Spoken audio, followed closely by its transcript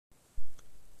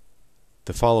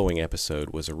The following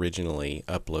episode was originally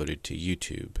uploaded to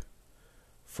YouTube.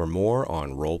 For more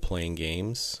on role-playing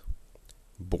games,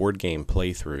 board game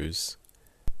playthroughs,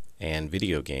 and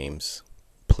video games,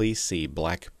 please see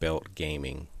Black Belt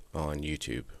Gaming on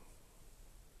YouTube.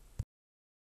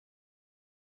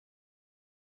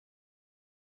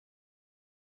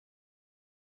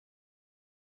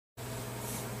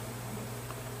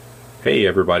 Hey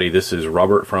everybody, this is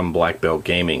Robert from Black Belt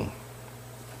Gaming.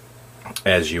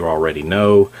 As you already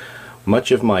know, much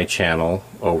of my channel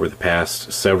over the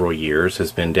past several years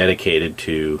has been dedicated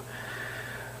to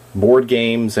board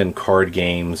games and card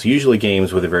games, usually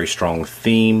games with a very strong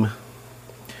theme.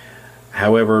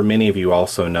 However, many of you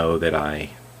also know that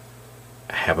I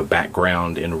have a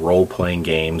background in role-playing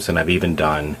games, and I've even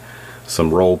done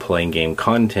some role-playing game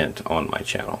content on my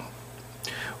channel.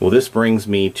 Well, this brings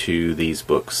me to these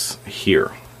books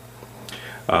here.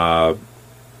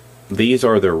 These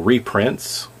are the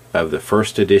reprints of the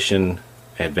first edition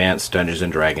Advanced Dungeons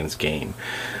 & Dragons game.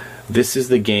 This is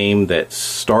the game that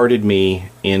started me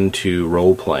into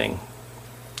role-playing.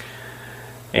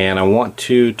 And I want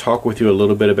to talk with you a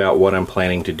little bit about what I'm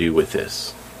planning to do with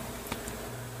this.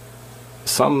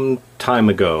 Some time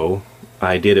ago,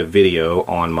 I did a video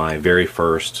on my very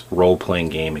first role-playing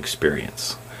game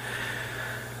experience.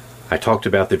 I talked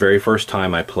about the very first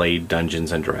time I played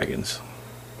Dungeons & Dragons.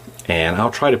 And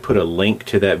I'll try to put a link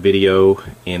to that video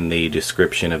in the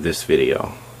description of this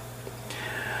video.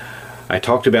 I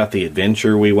talked about the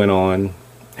adventure we went on,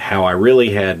 how I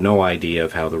really had no idea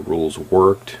of how the rules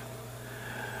worked,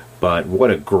 but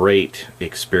what a great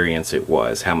experience it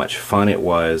was, how much fun it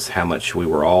was, how much we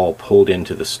were all pulled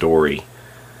into the story.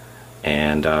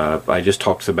 And I just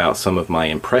talked about some of my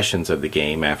impressions of the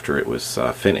game after it was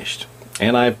finished.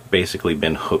 And I've basically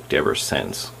been hooked ever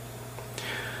since.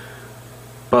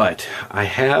 But I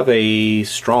have a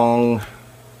strong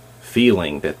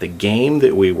feeling that the game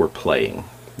that we were playing,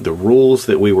 the rules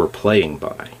that we were playing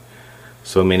by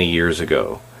so many years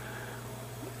ago,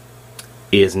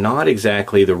 is not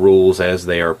exactly the rules as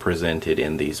they are presented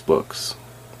in these books.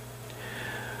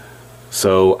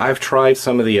 So I've tried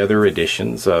some of the other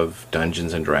editions of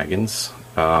Dungeons & Dragons.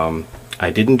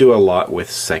 I didn't do a lot with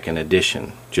second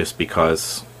edition just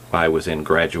because I was in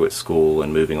graduate school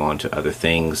and moving on to other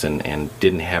things and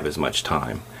didn't have as much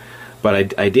time.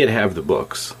 But I did have the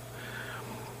books.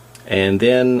 And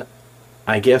then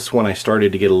I guess when I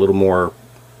started to get a little more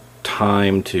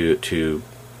time to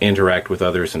interact with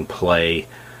others and play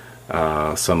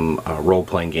some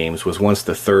role-playing games was once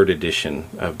the third edition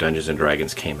of Dungeons &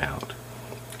 Dragons came out.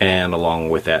 And along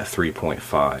with that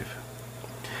 3.5.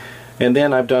 And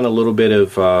then I've done a little bit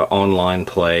of online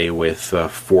play with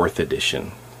 4th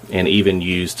edition. And even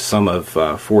used some of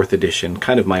 4th edition,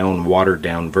 kind of my own watered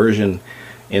down version,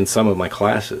 in some of my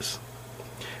classes.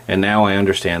 And now I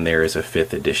understand there is a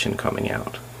 5th edition coming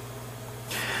out.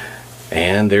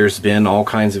 And there's been all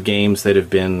kinds of games that have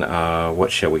been,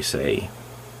 what shall we say,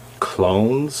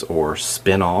 clones or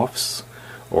spin-offs,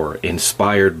 or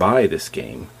inspired by this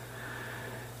game.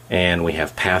 And we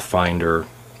have Pathfinder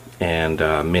and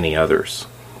many others.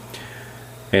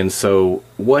 And so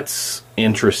what's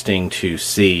interesting to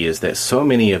see is that so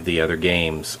many of the other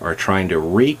games are trying to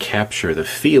recapture the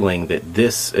feeling that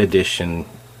this edition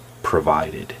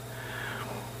provided.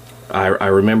 I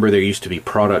remember there used to be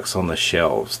products on the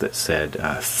shelves that said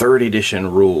 3rd edition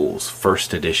rules,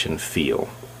 1st edition feel.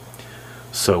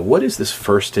 So what is this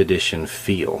 1st edition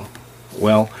feel?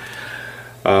 Well,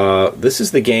 this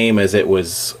is the game as it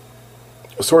was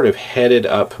sort of headed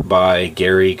up by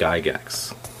Gary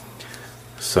Gygax.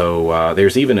 So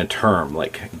there's even a term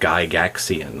like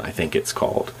Gygaxian, I think it's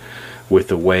called, with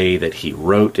the way that he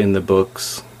wrote in the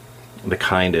books, the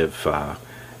kind of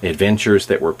adventures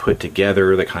that were put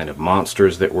together, the kind of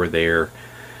monsters that were there.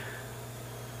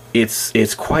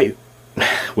 It's quite,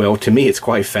 well, to me it's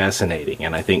quite fascinating,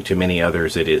 and I think to many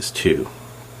others it is too.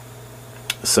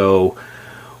 So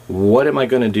what am I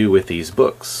going to do with these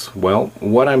books? Well,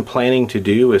 what I'm planning to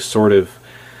do is sort of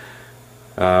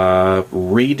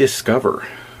rediscover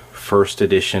 1st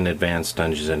edition Advanced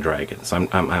Dungeons & Dragons.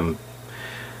 I'm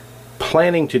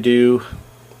planning to do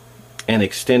an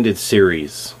extended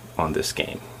series on this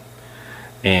game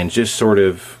and just sort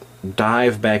of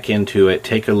dive back into it,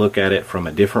 take a look at it from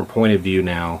a different point of view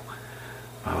now.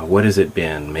 What has it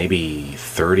been? Maybe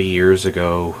 30 years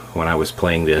ago when I was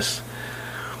playing this.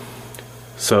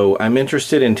 So I'm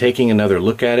interested in taking another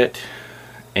look at it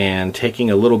and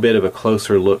taking a little bit of a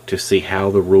closer look to see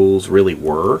how the rules really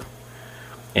were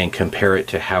and compare it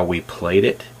to how we played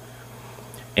it,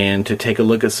 and to take a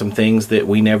look at some things that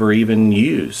we never even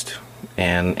used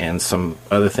and some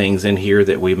other things in here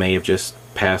that we may have just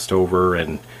passed over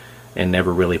and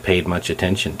never really paid much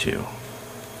attention to.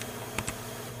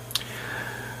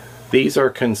 These are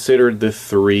considered the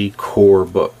 3 core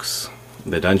books: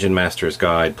 the Dungeon Master's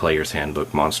Guide, Player's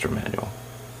Handbook, Monster Manual.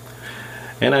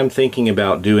 And I'm thinking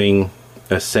about doing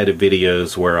a set of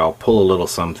videos where I'll pull a little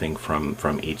something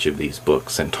from each of these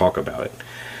books and talk about it.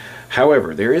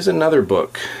 However, there is another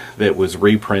book that was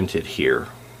reprinted here,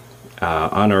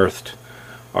 Unearthed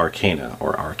Arcana,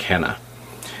 or Arcana.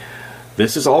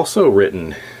 This is also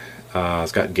written,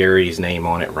 it's got Gary's name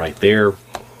on it right there.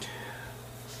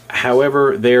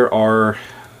 However, there are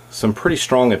some pretty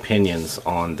strong opinions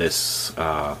on this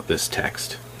this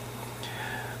text,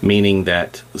 meaning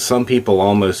that some people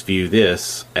almost view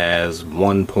this as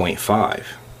 1.5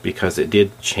 because it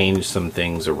did change some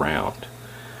things around,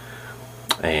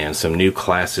 and some new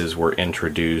classes were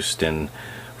introduced, and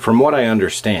from what I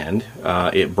understand,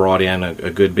 it brought in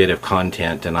a good bit of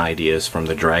content and ideas from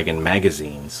the Dragon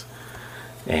magazines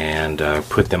and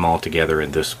put them all together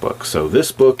in this book. So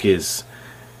this book is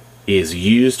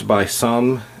used by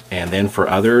some, and then for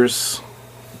others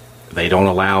they don't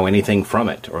allow anything from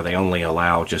it, or they only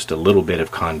allow just a little bit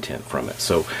of content from it.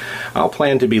 So I'll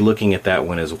plan to be looking at that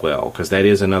one as well, because that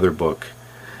is another book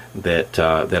that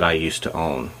that I used to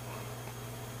own.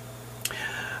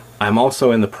 I'm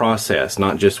also in the process,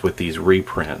 not just with these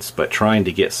reprints, but trying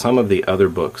to get some of the other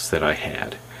books that I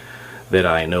had that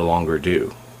I no longer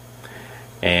do.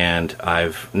 And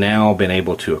I've now been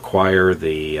able to acquire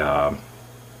the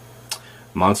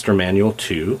Monster Manual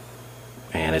 2,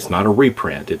 and it's not a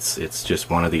reprint, it's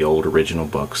just one of the old original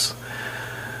books.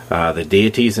 The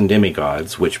Deities and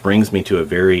Demigods, which brings me to a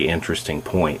very interesting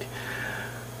point.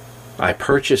 I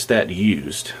purchased that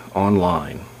used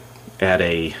online at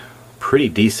a pretty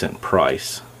decent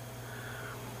price,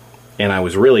 and I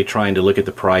was really trying to look at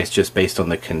the price just based on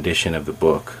the condition of the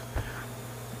book.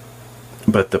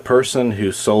 But the person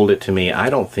who sold it to me, I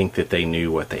don't think that they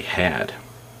knew what they had.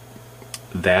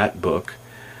 That book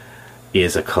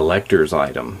is a collector's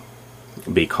item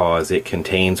because it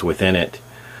contains within it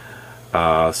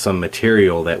some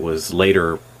material that was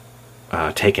later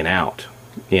taken out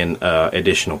in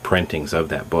additional printings of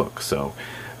that book. So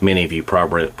many of you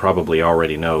probably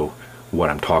already know what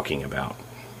I'm talking about.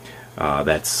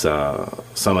 That's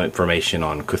some information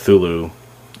on Cthulhu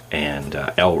and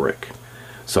Elric.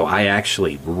 So I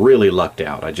actually really lucked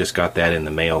out. I just got that in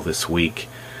the mail this week,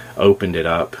 opened it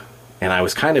up, and I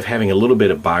was kind of having a little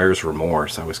bit of buyer's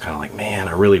remorse. I was kind of like, man,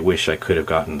 I really wish I could have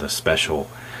gotten the special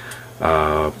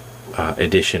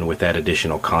edition with that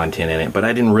additional content in it, but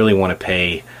I didn't really want to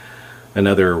pay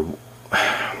another,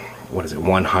 what is it,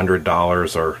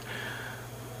 $100 or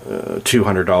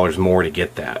 $200 more to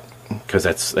get that, because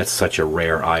that's such a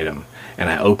rare item. And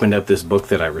I opened up this book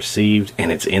that I received,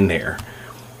 and it's in there.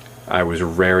 I was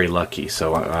very lucky.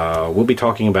 So we'll be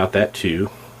talking about that too.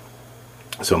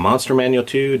 So Monster Manual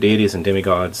 2, Deities and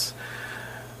Demigods.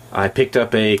 I picked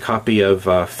up a copy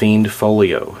of Fiend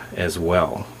Folio as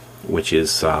well, which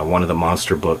is one of the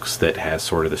monster books that has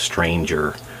sort of the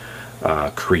stranger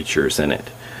creatures in it.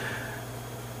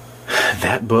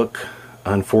 That book,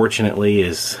 unfortunately,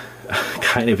 is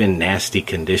kind of in nasty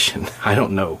condition. I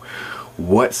don't know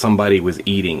what somebody was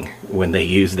eating when they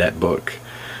used that book,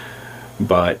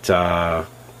 but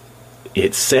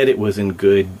it said it was in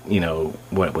good,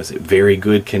 what was it, very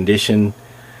good condition.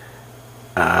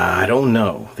 I don't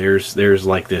know. There's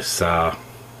like this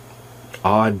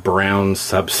odd brown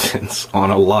substance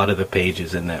on a lot of the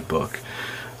pages in that book.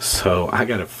 So I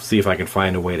gotta see if I can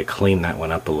find a way to clean that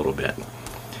one up a little bit.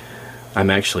 I'm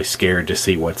actually scared to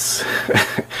see what's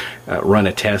run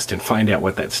a test and find out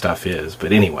what that stuff is.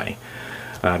 But anyway,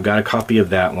 I've got a copy of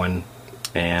that one,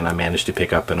 and I managed to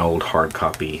pick up an old hard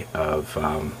copy of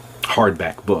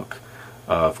hardback book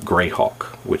of Greyhawk,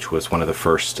 which was one of the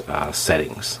first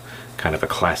settings, kind of a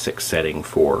classic setting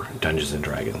for Dungeons and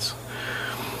Dragons.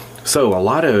 So a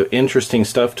lot of interesting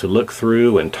stuff to look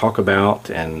through and talk about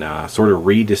and sort of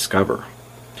rediscover.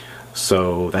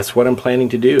 So that's what I'm planning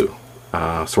to do.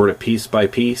 Sort of piece by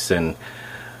piece, and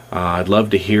I'd love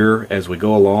to hear as we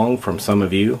go along from some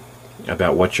of you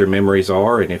about what your memories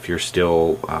are, and if you're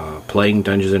still playing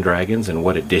Dungeons and Dragons and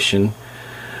what edition.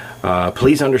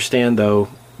 Please understand though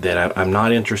that I'm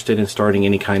not interested in starting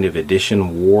any kind of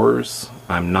edition wars.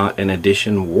 I'm not an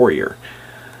edition warrior.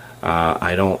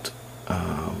 I don't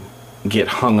get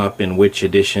hung up in which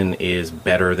edition is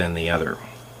better than the other.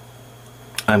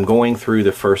 I'm going through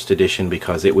the first edition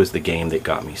because it was the game that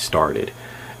got me started,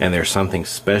 and there's something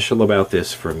special about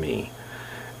this for me.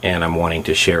 and I'm wanting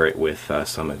to share it with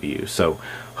some of you. So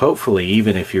hopefully,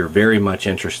 even if you're very much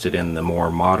interested in the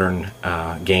more modern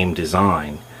game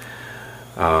design,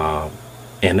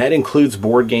 and that includes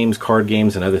board games, card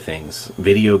games, and other things,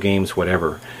 video games,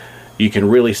 whatever, you can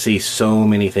really see so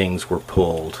many things were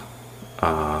pulled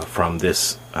from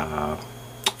this,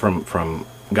 from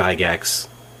Gygax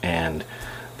and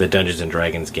the Dungeons and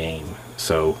Dragons game.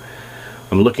 So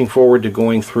I'm looking forward to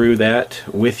going through that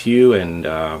with you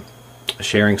and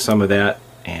sharing some of that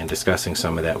and discussing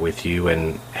some of that with you,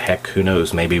 and heck, who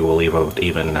knows, maybe we'll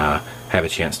even have a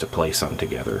chance to play some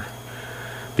together,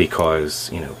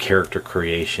 because, you know, character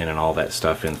creation and all that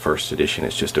stuff in first edition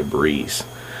is just a breeze.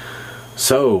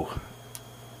 So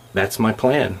that's my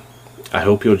plan. I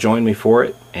hope you'll join me for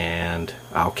it, and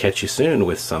I'll catch you soon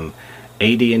with some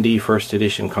AD&D first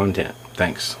edition content.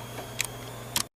 Thanks.